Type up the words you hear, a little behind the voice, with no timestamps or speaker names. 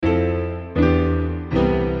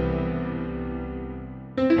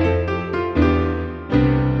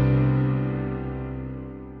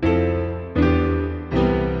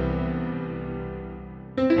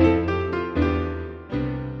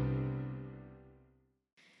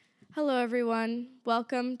Hello, everyone.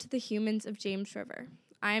 Welcome to the Humans of James River.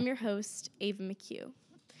 I am your host, Ava McHugh.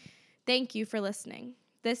 Thank you for listening.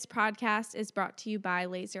 This podcast is brought to you by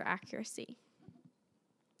Laser Accuracy.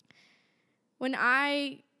 When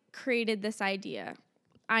I created this idea,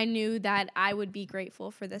 I knew that I would be grateful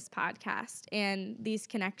for this podcast and these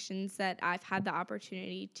connections that I've had the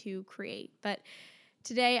opportunity to create. But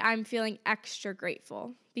today I'm feeling extra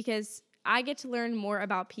grateful because I get to learn more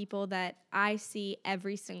about people that I see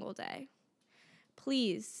every single day.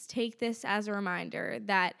 Please take this as a reminder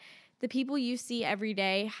that the people you see every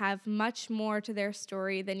day have much more to their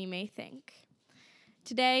story than you may think.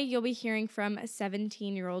 Today, you'll be hearing from a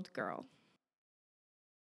 17-year-old girl.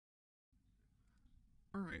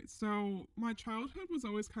 All right, so my childhood was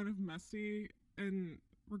always kind of messy in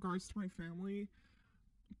regards to my family,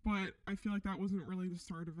 but I feel like that wasn't really the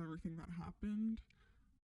start of everything that happened.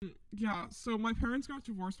 Yeah, so my parents got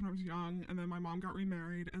divorced when I was young, and then my mom got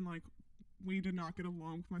remarried, and we did not get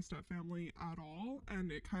along with my stepfamily at all,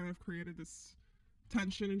 and it kind of created this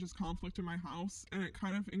tension and just conflict in my house, and it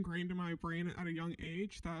kind of ingrained in my brain at a young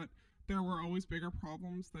age that there were always bigger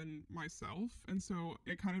problems than myself, and so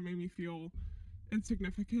it kind of made me feel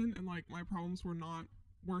insignificant and like my problems were not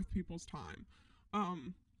worth people's time.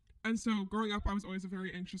 Um, and so growing up, I was always a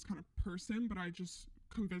very anxious kind of person, but I just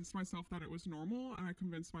convinced myself that it was normal, and I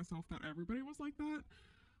convinced myself that everybody was like that.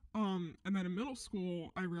 And then in middle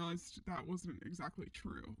school, I realized that wasn't exactly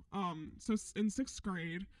true. So in sixth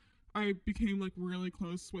grade, I became like really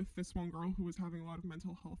close with this one girl who was having a lot of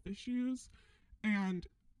mental health issues, and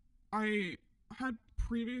I had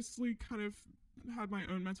previously kind of had my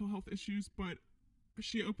own mental health issues, but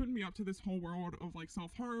she opened me up to this whole world of like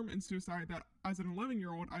self-harm and suicide that as an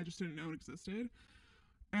 11-year-old I just didn't know existed.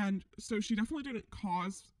 And so she definitely didn't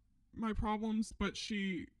cause my problems, but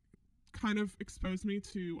she kind of exposed me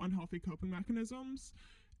to unhealthy coping mechanisms,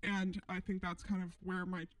 and I think that's kind of where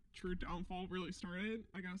my true downfall really started.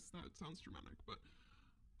 I guess that sounds dramatic, but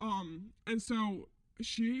and so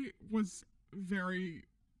she was very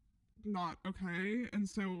not okay. And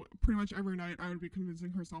so pretty much every night I would be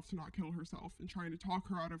convincing herself to not kill herself and trying to talk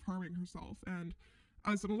her out of harming herself. And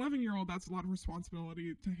as an 11-year-old, that's a lot of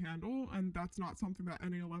responsibility to handle, and that's not something that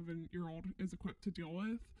any 11-year-old is equipped to deal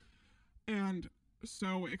with. And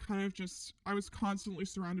so it kind of just, I was constantly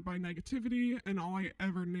surrounded by negativity, and all I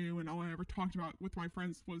ever knew and all I ever talked about with my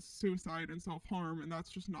friends was suicide and self-harm, and that's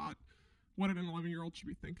just not what an 11-year-old should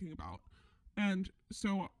be thinking about. And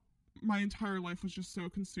so my entire life was just so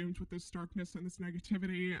consumed with this darkness and this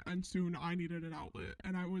negativity, and soon I needed an outlet.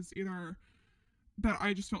 And I was either that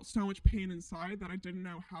I just felt so much pain inside that I didn't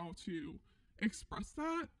know how to express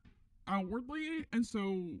that outwardly, and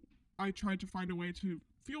so I tried to find a way to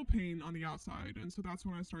feel pain on the outside, and so that's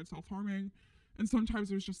when I started self-harming. And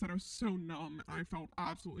sometimes it was just that I was so numb and I felt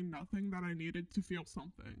absolutely nothing that I needed to feel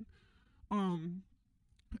something. um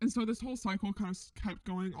and so this whole cycle kind of kept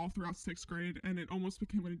going all throughout sixth grade, and it almost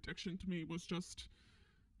became an addiction to me, was just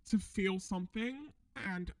to feel something,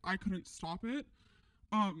 and I couldn't stop it.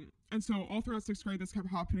 And so all throughout sixth grade, this kept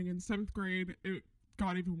happening. In seventh grade, it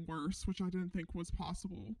got even worse, which I didn't think was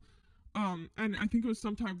possible. And I think it was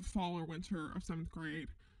sometime fall or winter of seventh grade,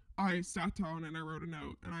 I sat down and I wrote a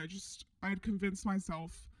note, and I had convinced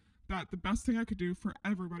myself that the best thing I could do for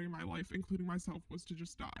everybody in my life, including myself, was to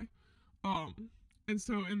just die. Um, and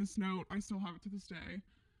so in this note, I still have it to this day.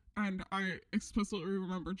 And I explicitly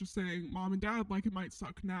remember just saying, Mom and Dad, like, it might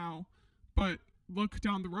suck now, but look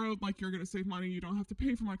down the road, like, you're going to save money. You don't have to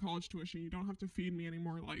pay for my college tuition. You don't have to feed me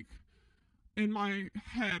anymore. Like, in my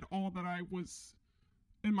head, all that I was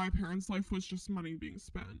in my parents' life was just money being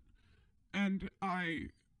spent. And I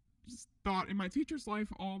just thought in my teacher's life,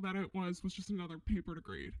 all that it was just another paper to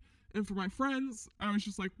grade. And for my friends, I was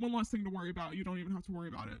just like, one less thing to worry about. You don't even have to worry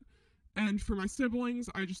about it. And for my siblings,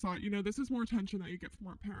 I just thought, this is more attention that you get from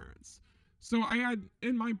our parents. So I had,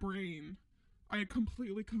 in my brain, I had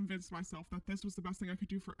completely convinced myself that this was the best thing I could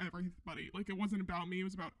do for everybody. Like, it wasn't about me, it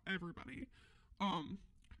was about everybody. Um,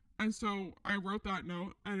 and so I wrote that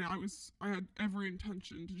note, and I had every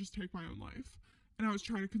intention to just take my own life. And I was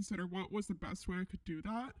trying to consider what was the best way I could do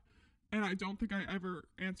that. And I don't think I ever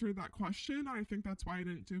answered that question. I think that's why I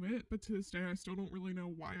didn't do it. But to this day, I still don't really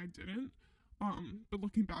know why I didn't. But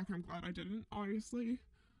looking back, I'm glad I didn't, obviously.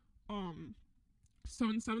 Um, so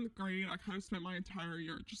in seventh grade, I kind of spent my entire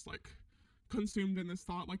year just like consumed in this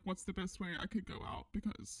thought, like, what's the best way I could go out,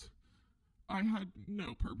 because I had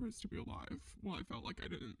no purpose to be alive. Well, I felt like I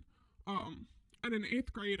didn't. Um, and in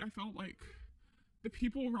eighth grade, I felt like the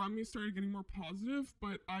people around me started getting more positive,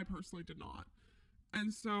 but I personally did not.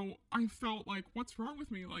 And so I felt like, what's wrong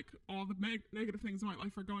with me? Like, all the negative things in my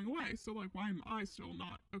life are going away. So, like, why am I still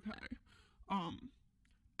not okay? Um,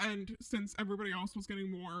 and since everybody else was getting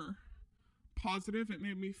more positive, it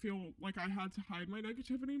made me feel like I had to hide my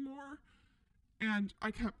negativity more. And I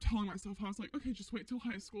kept telling myself, I was like, okay, just wait till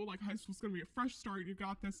high school. Like, high school's gonna be a fresh start. You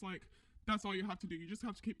got this. Like, that's all you have to do. You just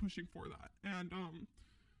have to keep pushing for that. And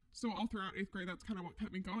so all throughout 8th grade, that's kind of what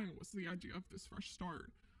kept me going, was the idea of this fresh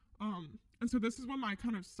start. And so this is when my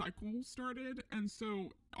kind of cycle started. And so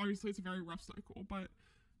obviously it's a very rough cycle, but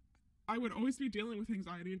I would always be dealing with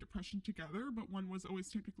anxiety and depression together, but one was always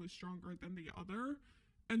typically stronger than the other.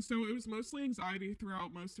 And so it was mostly anxiety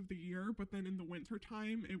throughout most of the year, but then in the winter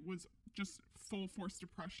time, it was just full force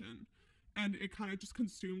depression. And it kind of just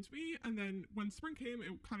consumed me. And then when spring came, it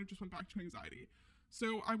kind of just went back to anxiety.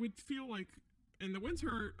 So I would feel like in the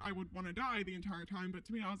winter, I would want to die the entire time. But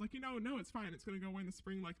to me, I was like, no, it's fine. It's going to go away in the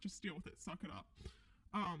spring. Like, just deal with it. Suck it up.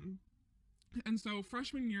 Um, and so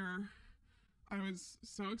freshman year, I was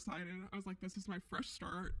so excited. I was like, this is my fresh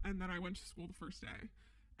start. And then I went to school the first day.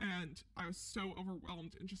 And I was so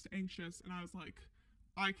overwhelmed and just anxious. And I was like,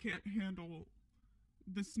 I can't handle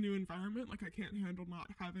this new environment. Like, I can't handle not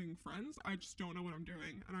having friends. I just don't know what I'm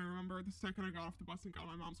doing. And I remember the second I got off the bus and got in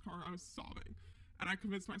my mom's car, I was sobbing. And I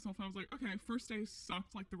convinced myself, I was like, okay, first day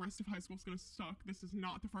sucked. Like, the rest of high school's gonna suck. This is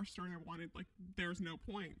not the fresh start I wanted. Like, there's no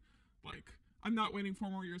point. Like, I'm not waiting 4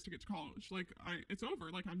 more years to get to college. Like, it's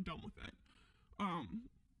over. Like, I'm done with it. Um,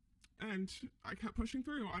 and I kept pushing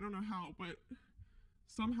through. I don't know how, but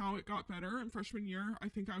somehow it got better. And freshman year, I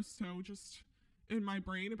think I was so just in my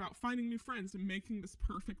brain about finding new friends and making this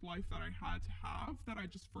perfect life that I had to have that I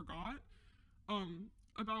just forgot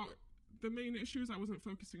about the main issues. I wasn't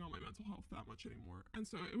focusing on my mental health that much anymore. And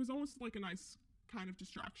so it was almost like a nice kind of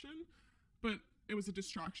distraction, but it was a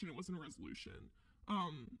distraction. It wasn't a resolution.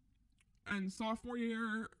 And sophomore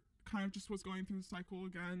year kind of just was going through the cycle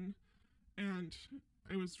again. And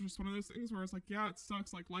it was just one of those things where I was like, yeah, it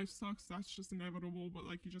sucks. Like, life sucks. That's just inevitable. But,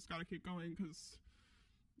 like, you just got to keep going because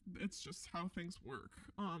it's just how things work.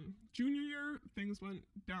 Junior year, things went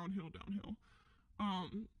downhill.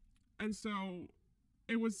 And so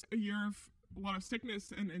it was a year of a lot of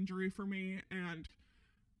sickness and injury for me. And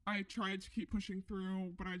I tried to keep pushing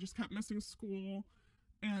through, but I just kept missing school.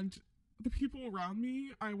 And the people around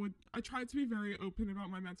me, I tried to be very open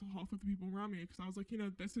about my mental health with the people around me, because I was like,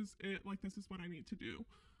 this is it. Like, this is what I need to do.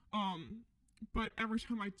 But every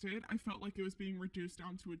time I did, I felt like it was being reduced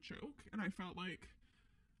down to a joke. And I felt like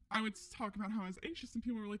I would talk about how I was anxious, and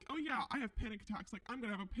people were like, oh yeah, I have panic attacks. Like, I'm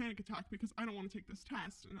going to have a panic attack because I don't want to take this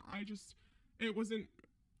test. And it wasn't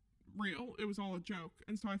real. It was all a joke.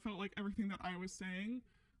 And so I felt like everything that I was saying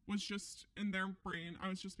was just in their brain. I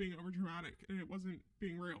was just being over dramatic and it wasn't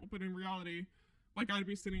being real. But in reality, like, I'd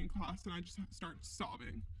be sitting in class and I just start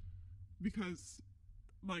sobbing because,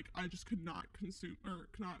 like, I just could not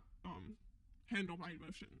handle my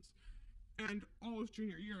emotions. And all of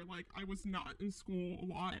junior year, like, I was not in school a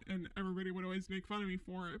lot, and everybody would always make fun of me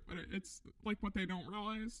for it. But it's like, what they don't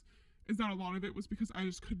realize is that a lot of it was because I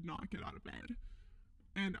just could not get out of bed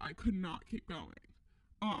and I could not keep going.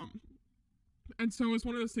 And so it was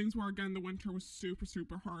one of those things where, again, the winter was super,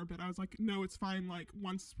 super hard, but I was like, no, it's fine. Like,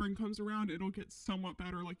 once spring comes around, it'll get somewhat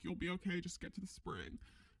better. Like, you'll be okay. Just get to the spring.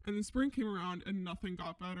 And then spring came around and nothing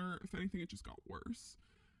got better. If anything, it just got worse.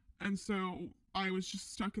 And so I was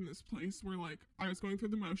just stuck in this place where, like, I was going through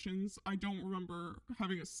the motions. I don't remember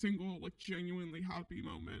having a single, like, genuinely happy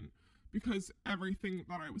moment, because everything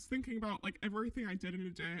that I was thinking about, like, everything I did in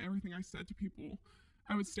a day, everything I said to people,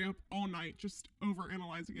 I would stay up all night just over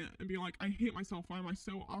analyzing it and be like, I hate myself. Why am I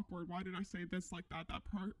so awkward? Why did I say this like that? That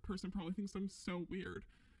person probably thinks I'm so weird.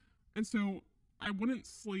 And so I wouldn't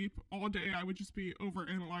sleep all day. I would just be over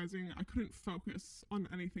analyzing. I couldn't focus on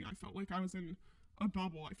anything. I felt like I was in a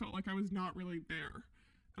bubble. I felt like I was not really there.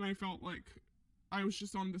 And I felt like I was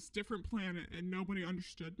just on this different planet and nobody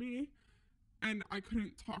understood me. And I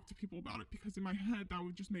couldn't talk to people about it because in my head that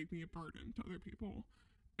would just make me a burden to other people.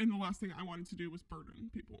 And the last thing I wanted to do was burden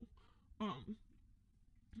people.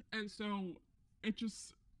 And so it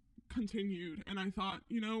just continued. And I thought,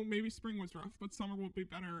 maybe spring was rough, but summer would be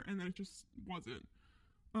better. And then it just wasn't.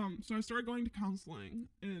 So I started going to counseling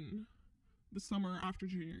in the summer after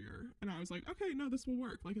junior year. And I was like, okay, no, this will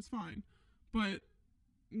work. Like, it's fine. But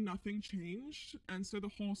nothing changed. And so the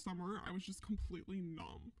whole summer, I was just completely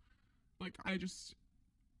numb. Like, I just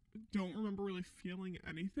don't remember really feeling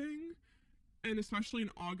anything. And especially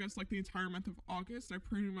in August, like the entire month of August, I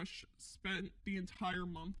pretty much spent the entire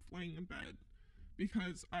month laying in bed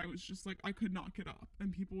because I was just like, I could not get up.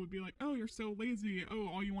 And people would be like, oh, you're so lazy. Oh,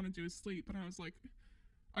 all you want to do is sleep. But I was like,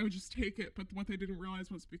 I would just take it. But what they didn't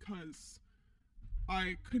realize was because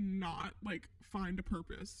I could not like find a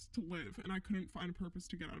purpose to live, and I couldn't find a purpose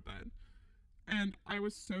to get out of bed. And I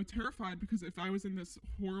was so terrified because if I was in this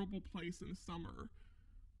horrible place in the summer,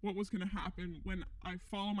 what was going to happen when I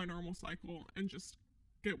follow my normal cycle and just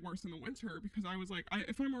get worse in the winter? Because I was like,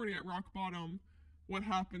 if I'm already at rock bottom, what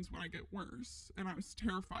happens when I get worse? And I was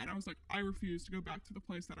terrified. I was like, I refuse to go back to the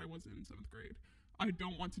place that I was in 7th grade. I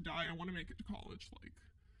don't want to die. I want to make it to college. Like,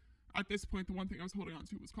 at this point, the one thing I was holding on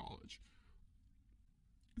to was college.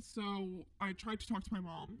 So I tried to talk to my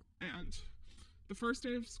mom, and the first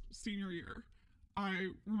day of senior year, I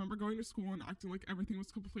remember going to school and acting like everything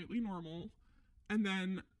was completely normal. And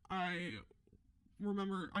then I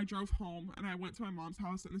remember I drove home and I went to my mom's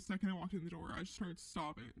house, and the second I walked in the door, I just started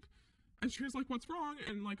sobbing. And she was like, "What's wrong?"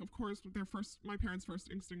 And like, of course, my parents'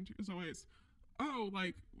 first instinct is always, "Oh,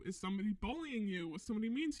 like, is somebody bullying you? Was somebody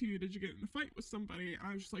mean to you? Did you get in a fight with somebody?" And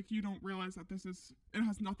I was just like, "You don't realize that it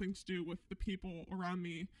has nothing to do with the people around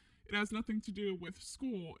me. It has nothing to do with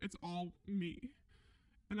school. It's all me."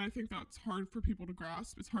 And I think that's hard for people to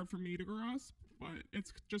grasp. It's hard for me to grasp, but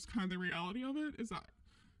it's just kind of the reality of it, is that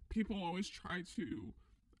people always try to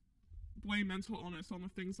blame mental illness on the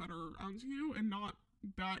things that are around you, and not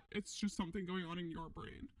that it's just something going on in your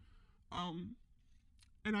brain.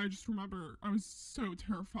 And I just remember I was so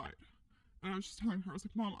terrified. And I was just telling her, I was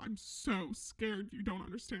like, "Mom, I'm so scared. You don't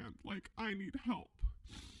understand. Like, I need help."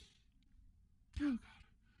 Oh,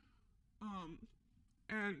 God.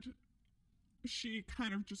 And she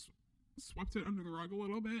kind of just swept it under the rug a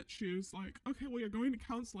little bit. She was like, "Okay, well, you're going to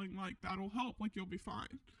counseling. Like, that'll help. Like, you'll be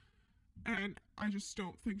fine." And I just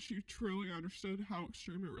don't think she truly understood how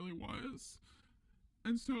extreme it really was.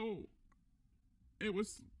 And so it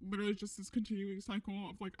was literally just this continuing cycle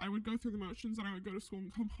of like, I would go through the motions and I would go to school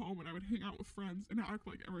and come home and I would hang out with friends and act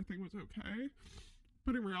like everything was okay.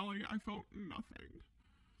 But in reality, I felt nothing.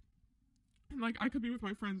 And like, I could be with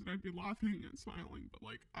my friends and I'd be laughing and smiling, but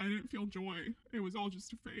like, I didn't feel joy. It was all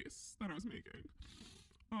just a face that I was making.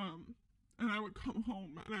 And I would come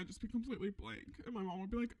home and I'd just be completely blank. And my mom would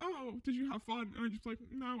be like, "Oh, did you have fun?" And I'd just be like,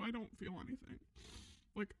 "No, I don't feel anything."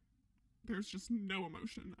 Like, there's just no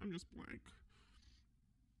emotion. I'm just blank.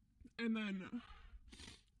 And then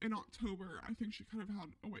in October, I think she kind of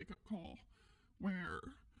had a wake-up call where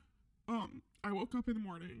I woke up in the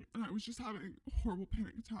morning and I was just having horrible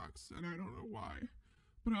panic attacks, and I don't know why.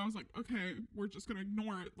 But I was like, okay, we're just gonna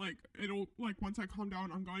ignore it. Like, it'll, like, once I calm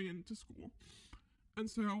down, I'm going into school. And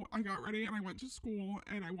so I got ready and I went to school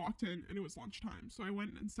and I walked in and it was lunchtime. So I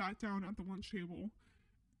went and sat down at the lunch table,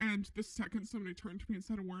 and the second somebody turned to me and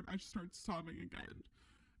said a word, I just started sobbing again.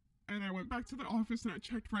 And I went back to the office and I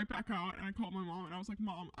checked right back out and I called my mom and I was like,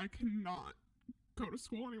 "Mom, I cannot go to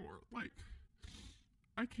school anymore. Like,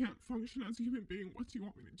 I can't function as a human being. What do you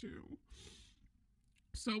want me to do?"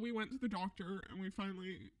 So we went to the doctor and we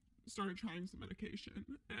finally started trying some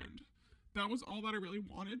medication. And that was all that I really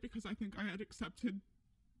wanted, because I think I had accepted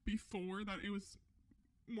before that it was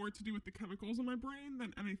more to do with the chemicals in my brain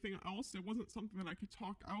than anything else. It wasn't something that I could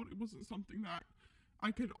talk out. It wasn't something that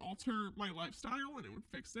I could alter my lifestyle and it would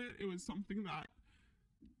fix it. It was something that,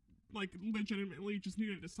 like, legitimately just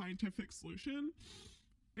needed a scientific solution.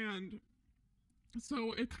 And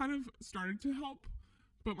so it kind of started to help,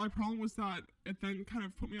 but my problem was that it then kind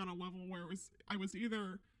of put me on a level where I was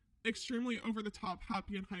either extremely over the top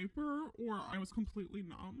happy and hyper, or I was completely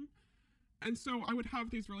numb. And so I would have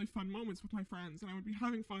these really fun moments with my friends and I would be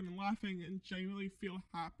having fun and laughing and genuinely feel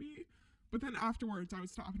happy. But then afterwards, I would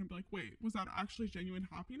stop and be like, wait, was that actually genuine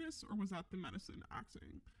happiness, or was that the medicine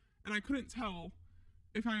acting? And I couldn't tell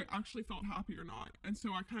if I actually felt happy or not. And so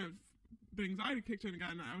the anxiety kicked in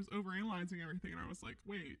again, and I was overanalyzing everything, and I was like,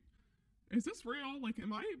 wait, is this real? Like,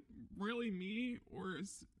 am I really me, or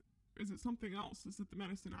is it something else? Is it the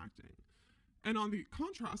medicine acting? And on the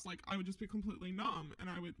contrast, like, I would just be completely numb, and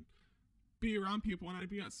I would be around people, and I'd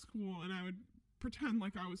be at school, and I would pretend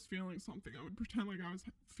like I was feeling something. I would pretend like I was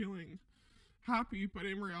feeling happy, but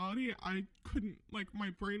in reality, I couldn't, like,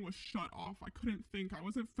 my brain was shut off. I couldn't think. I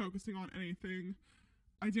wasn't focusing on anything.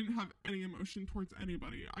 I didn't have any emotion towards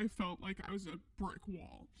anybody. I felt like I was a brick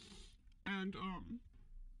wall. And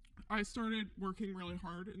I started working really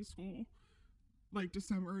hard in school, like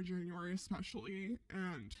December, January especially,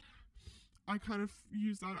 and I kind of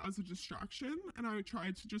used that as a distraction, and I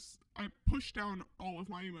pushed down all of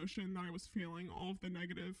my emotion that I was feeling, all of the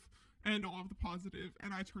negative and all of the positive,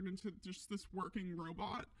 and I turned into just this working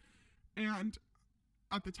robot. And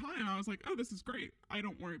at the time, I was like, oh, this is great. I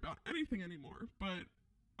don't worry about anything anymore. But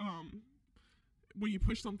when you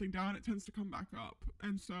push something down, it tends to come back up.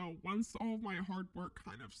 And so once all of my hard work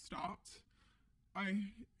kind of stopped, I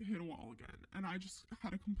hit a wall again, and I just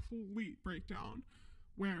had a complete breakdown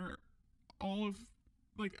where all of,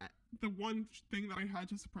 like, the one thing that I had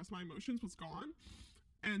to suppress my emotions was gone.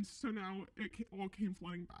 And so now it all came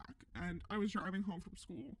flooding back. And I was driving home from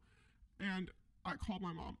school, and I called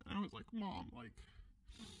my mom, and I was like, Mom, like,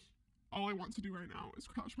 all I want to do right now is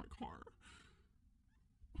crash my car.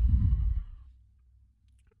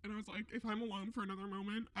 And I was like, if I'm alone for another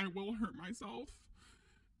moment, I will hurt myself.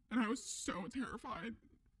 And I was so terrified,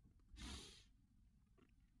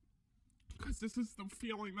 because this is the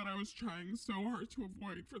feeling that I was trying so hard to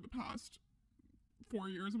avoid for the past 4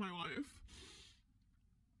 years of my life.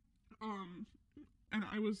 And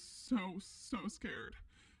I was so scared.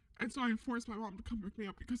 And so I forced my mom to come pick me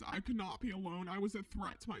up because I could not be alone. I was a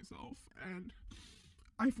threat to myself. And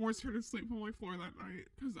I forced her to sleep on my floor that night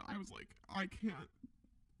because I was like, I can't.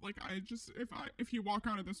 Like, if you walk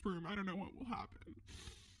out of this room, I don't know what will happen.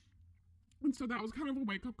 And so that was kind of a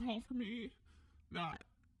wake-up call for me, that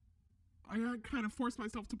I had kind of forced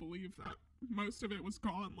myself to believe that most of it was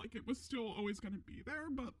gone. Like, it was still always going to be there,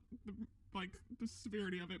 but the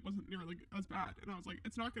severity of it wasn't nearly as bad. And I was like,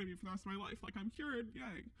 it's not going to be for the rest of my life. Like, I'm cured,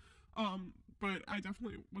 yay. But I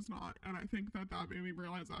definitely was not. And I think that made me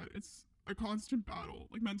realize that it's a constant battle.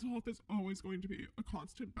 Like, mental health is always going to be a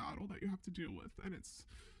constant battle that you have to deal with. And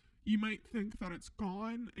you might think that it's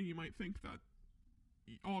gone, and you might think that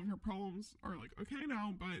all of your problems are like okay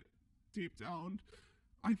now, but deep down,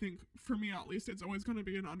 I think for me at least, it's always going to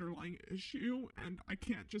be an underlying issue, and I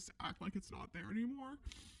can't just act like it's not there anymore.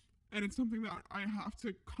 And it's something that I have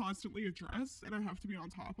to constantly address, and I have to be on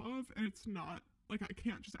top of, and it's not like I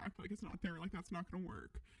can't just act like it's not there. Like, that's not going to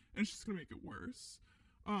work, and it's just going to make it worse.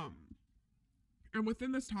 And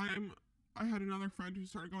within this time, I had another friend who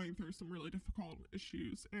started going through some really difficult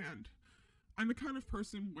issues, and I'm the kind of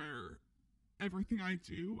person where everything I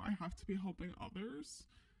do, I have to be helping others,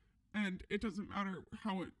 and it doesn't matter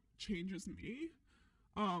how it changes me.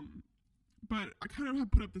 But I kind of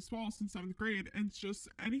have put up this wall since 7th grade, and just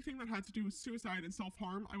anything that had to do with suicide and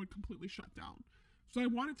self-harm, I would completely shut down. So I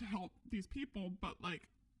wanted to help these people, but like,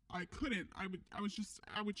 I couldn't. I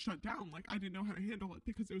would shut down. Like, I didn't know how to handle it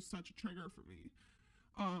because it was such a trigger for me.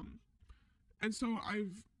 And so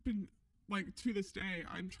I've been, like, to this day,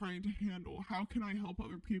 I'm trying to handle how can I help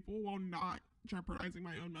other people while not jeopardizing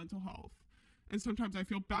my own mental health. And sometimes I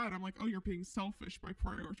feel bad. I'm like, oh, you're being selfish by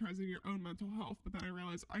prioritizing your own mental health. But then I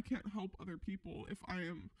realize I can't help other people if I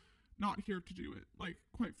am not here to do it, like,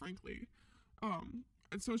 quite frankly.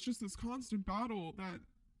 And so it's just this constant battle that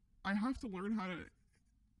I have to learn how to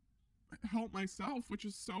help myself, which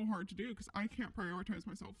is so hard to do because I can't prioritize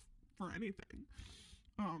myself for anything.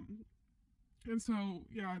 And so,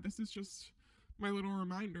 yeah, this is just my little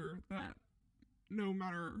reminder that no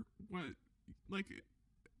matter what, like,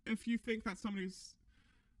 if you think that somebody's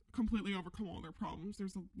completely overcome all their problems,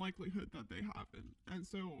 there's a likelihood that they haven't. And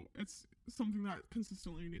so it's something that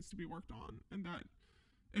consistently needs to be worked on, and that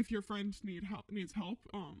if your friend needs help,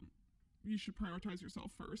 you should prioritize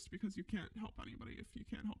yourself first, because you can't help anybody if you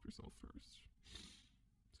can't help yourself first.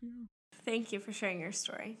 So, yeah. Thank you for sharing your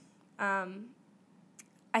story.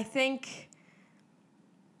 I think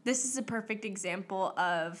this is a perfect example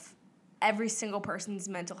of every single person's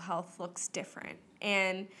mental health looks different.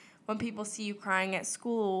 And when people see you crying at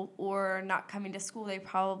school or not coming to school, they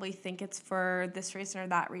probably think it's for this reason or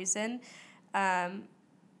that reason.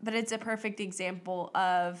 But it's a perfect example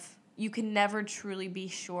of you can never truly be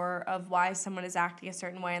sure of why someone is acting a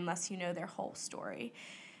certain way unless you know their whole story.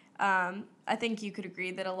 I think you could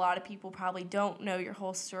agree that a lot of people probably don't know your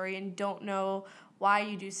whole story and don't know why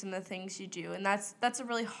you do some of the things you do. And that's a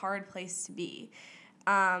really hard place to be.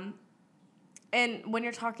 And when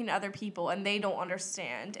you're talking to other people and they don't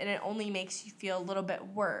understand and it only makes you feel a little bit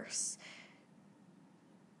worse.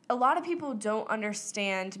 A lot of people don't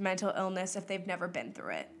understand mental illness if they've never been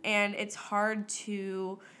through it. And it's hard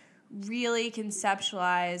to really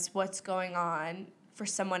conceptualize what's going on for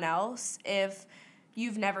someone else if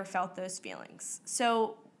you've never felt those feelings.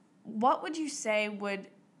 So what would you say would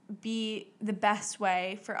be the best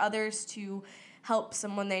way for others to help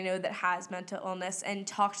someone they know that has mental illness and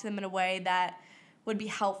talk to them in a way that would be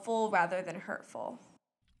helpful rather than hurtful?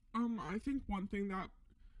 I think one thing that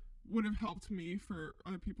would have helped me for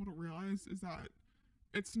other people to realize is that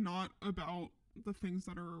it's not about the things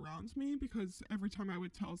that are around me, because every time I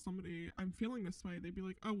would tell somebody I'm feeling this way, they'd be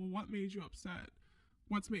like, oh, well, what made you upset?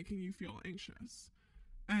 What's making you feel anxious?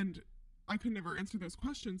 And I could never answer those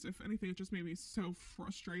questions. If anything, it just made me so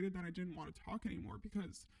frustrated that I didn't want to talk anymore,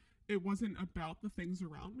 because it wasn't about the things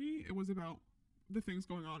around me. It was about the things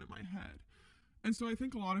going on in my head. And so I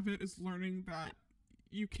think a lot of it is learning that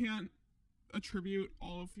you can't attribute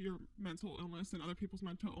all of your mental illness and other people's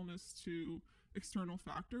mental illness to external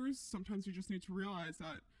factors. Sometimes you just need to realize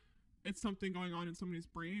that it's something going on in somebody's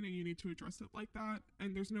brain and you need to address it like that.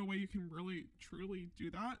 And there's no way you can really truly do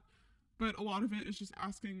that. But a lot of it is just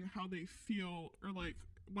asking how they feel or like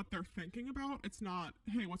what they're thinking about. It's not,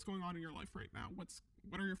 hey, what's going on in your life right now?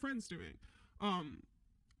 What are your friends doing?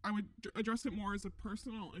 I would address it more as a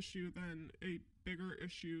personal issue than a bigger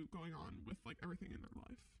issue going on with like everything in their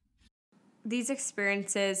life. These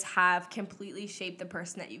experiences have completely shaped the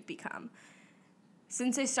person that you've become.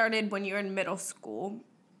 Since they started when you're in middle school,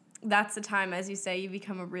 that's the time, as you say, you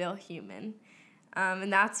become a real human.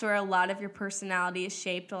 And that's where a lot of your personality is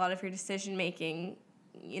shaped, a lot of your decision making,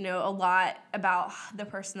 a lot about the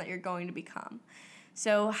person that you're going to become.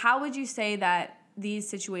 So how would you say that these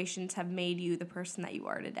situations have made you the person that you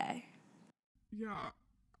are today? Yeah,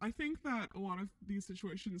 I think that a lot of these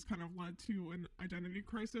situations kind of led to an identity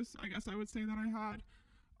crisis, I guess I would say that I had.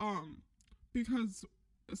 Because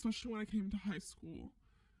especially when I came to high school,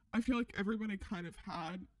 I feel like everybody kind of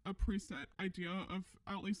had a preset idea of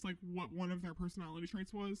at least like what one of their personality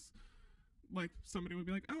traits was. Like somebody would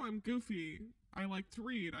be like, "Oh, I'm goofy. I like to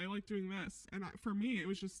read. I like doing this." And for me, it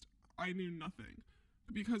was just I knew nothing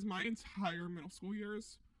because my entire middle school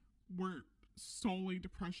years were solely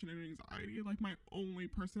depression and anxiety. Like my only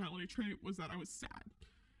personality trait was that I was sad.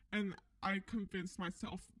 And I convinced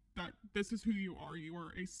myself that this is who you are. You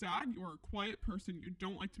are a quiet person. You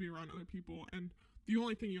don't like to be around other people. And the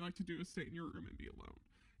only thing you like to do is stay in your room and be alone.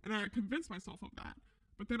 And I convinced myself of that.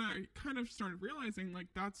 But then I kind of started realizing like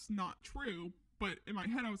that's not true. But in my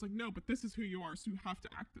head I was like, no, but this is who you are, so you have to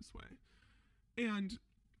act this way. And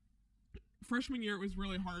freshman year it was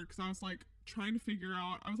really hard because I was like trying to figure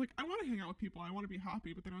out, I was like, I want to hang out with people, I want to be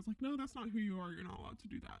happy, but then I was like, no, that's not who you are, you're not allowed to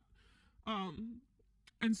do that.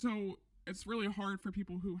 And so it's really hard for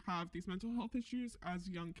people who have these mental health issues as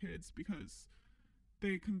young kids because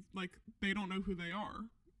they don't know who they are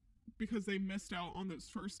because they missed out on those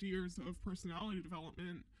first years of personality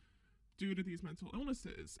development due to these mental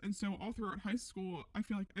illnesses. And so all throughout high school, I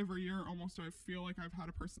feel like every year almost I feel like I've had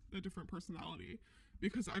a different personality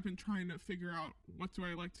because I've been trying to figure out what do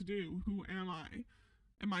I like to do? Who am I?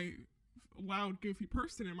 Am I a loud, goofy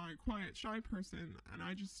person? Am I a quiet, shy person? And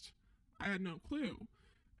I had no clue.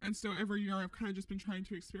 And so every year I've kind of just been trying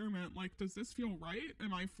to experiment, like, does this feel right?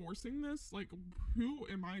 Am I forcing this? Like, who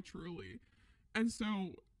am I truly? And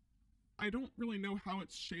so I don't really know how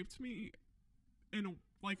it's shaped me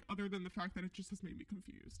other than the fact that it just has made me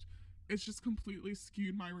confused. It's just completely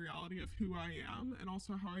skewed my reality of who I am and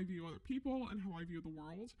also how I view other people and how I view the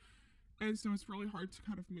world. And so it's really hard to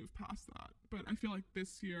kind of move past that. But I feel like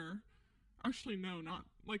this year, actually no, not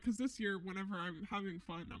like, because this year whenever I'm having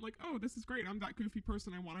fun, I'm like, oh, this is great, I'm that goofy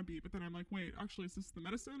person I want to be. But then I'm like, wait, actually, is this the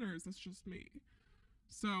medicine or is this just me?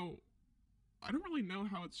 So I don't really know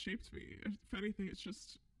how it's shaped me. If anything, it's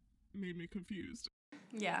just made me confused.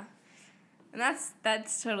 Yeah, and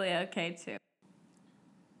that's totally okay too.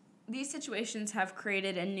 These situations have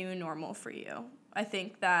created a new normal for you. I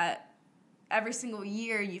think that every single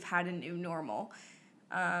year you've had a new normal.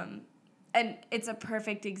 And it's a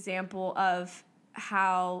perfect example of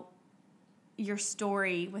how your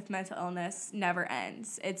story with mental illness never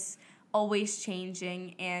ends. It's always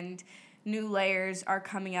changing, and new layers are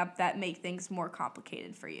coming up that make things more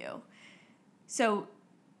complicated for you. So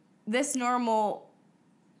this normal,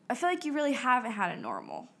 I feel like you really haven't had a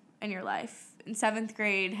normal in your life. In 7th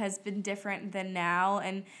grade has been different than now,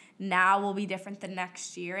 and now will be different than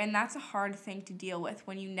next year. And that's a hard thing to deal with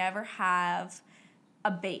when you never have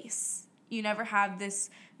a base. You never have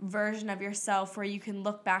this version of yourself where you can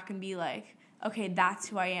look back and be like, okay, that's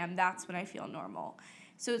who I am. That's when I feel normal.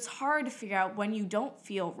 So it's hard to figure out when you don't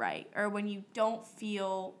feel right or when you don't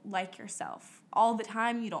feel like yourself. All the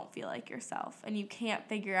time you don't feel like yourself, and you can't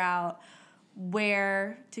figure out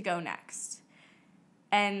where to go next.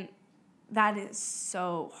 And that is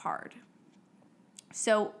so hard.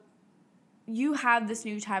 So you have this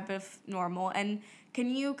new type of normal, and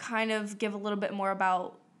can you kind of give a little bit more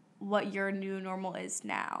about what your new normal is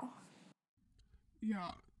now?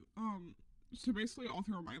 Yeah. So basically all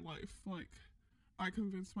throughout my life, like, I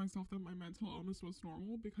convinced myself that my mental illness was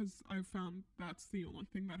normal because I found that's the only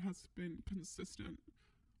thing that has been consistent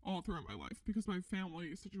all throughout my life, because my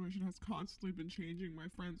family situation has constantly been changing, my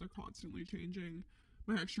friends are constantly changing,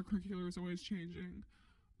 my extracurricular is always changing.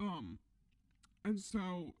 And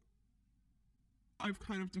so I've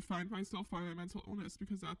kind of defined myself by my mental illness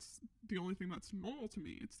because that's the only thing that's normal to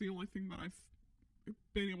me. It's the only thing that I've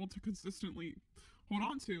been able to consistently hold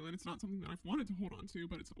on to, and it's not something that I've wanted to hold on to,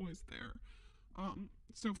 but it's always there.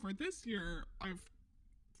 So for this year, I've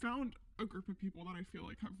found a group of people that I feel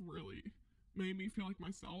like have really made me feel like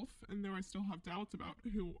myself. And though I still have doubts about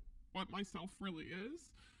what myself really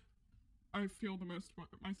is, I feel the most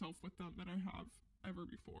myself with them than I have ever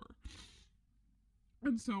before.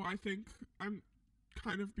 And so I think I'm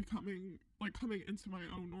kind of becoming, like, coming into my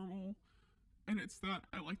own normal. And it's that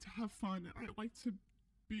I like to have fun and I like to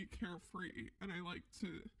be carefree and I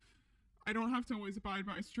don't have to always abide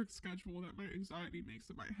by a strict schedule that my anxiety makes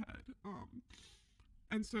in my head.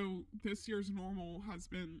 And so this year's normal has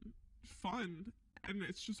been fun, and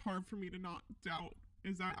it's just hard for me to not doubt,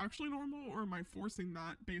 is that actually normal, or am I forcing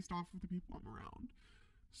that based off of the people I'm around?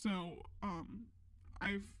 So,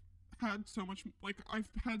 I've I've had some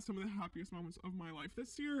of the happiest moments of my life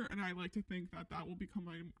this year, and I like to think that that will become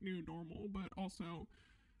my new normal, but also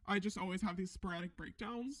I just always have these sporadic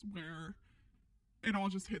breakdowns where it all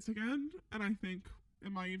just hits again, and I think,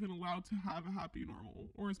 am I even allowed to have a happy normal,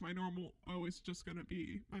 or is my normal always just going to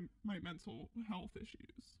be my mental health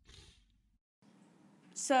issues?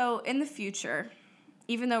 So, in the future,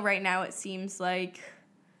 even though right now it seems like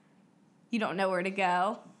you don't know where to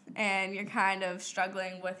go and you're kind of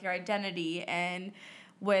struggling with your identity and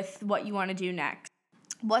with what you want to do next,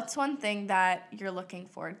 what's one thing that you're looking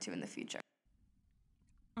forward to in the future?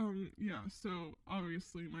 Yeah, so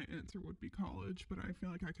obviously my answer would be college, but I feel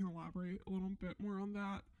like I can elaborate a little bit more on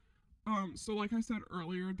that. So like I said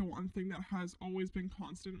earlier, the one thing that has always been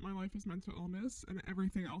constant in my life is mental illness, and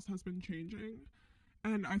everything else has been changing.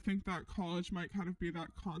 And I think that college might kind of be that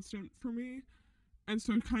constant for me. And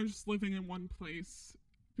so kind of just living in one place,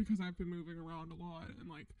 because I've been moving around a lot, and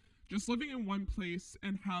like just living in one place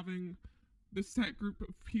and having this set group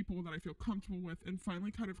of people that I feel comfortable with, and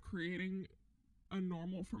finally kind of creating a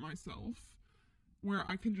normal for myself where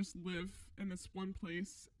I can just live in this one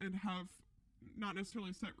place and have not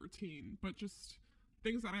necessarily a set routine, but just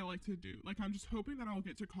things that I like to do. Like, I'm just hoping that I'll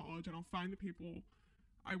get to college and I'll find the people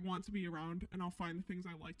I want to be around, and I'll find the things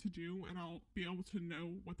I like to do, and I'll be able to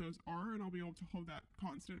know what those are, and I'll be able to hold that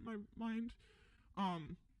constant in my mind.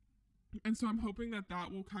 And so I'm hoping that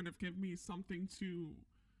that will kind of give me something to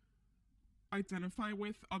identify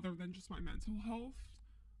with other than just my mental health.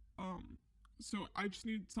 So I just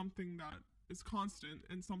need something that is constant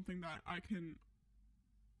and something that I can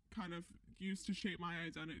kind of use to shape my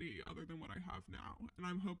identity other than what I have now. And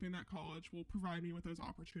I'm hoping that college will provide me with those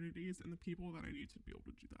opportunities and the people that I need to be able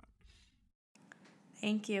to do that.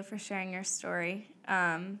 Thank you for sharing your story.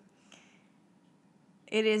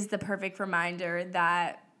 It is the perfect reminder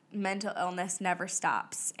that mental illness never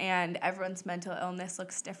stops, and everyone's mental illness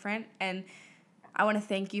looks different. And I want to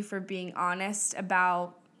thank you for being honest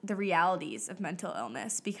about the realities of mental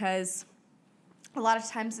illness, because a lot of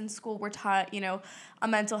times in school we're taught, a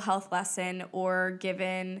mental health lesson or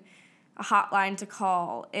given a hotline to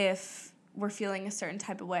call if we're feeling a certain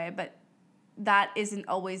type of way, but that isn't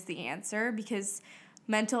always the answer, because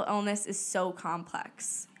mental illness is so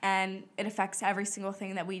complex and it affects every single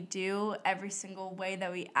thing that we do, every single way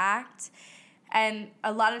that we act. And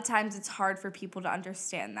a lot of times it's hard for people to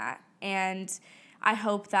understand that. And I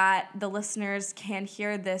hope that the listeners can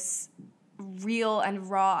hear this real and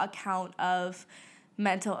raw account of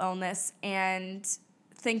mental illness and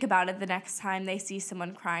think about it the next time they see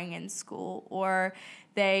someone crying in school, or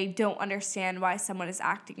they don't understand why someone is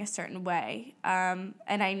acting a certain way. And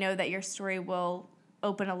I know that your story will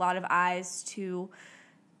open a lot of eyes to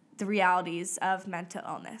the realities of mental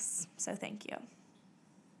illness. So thank you.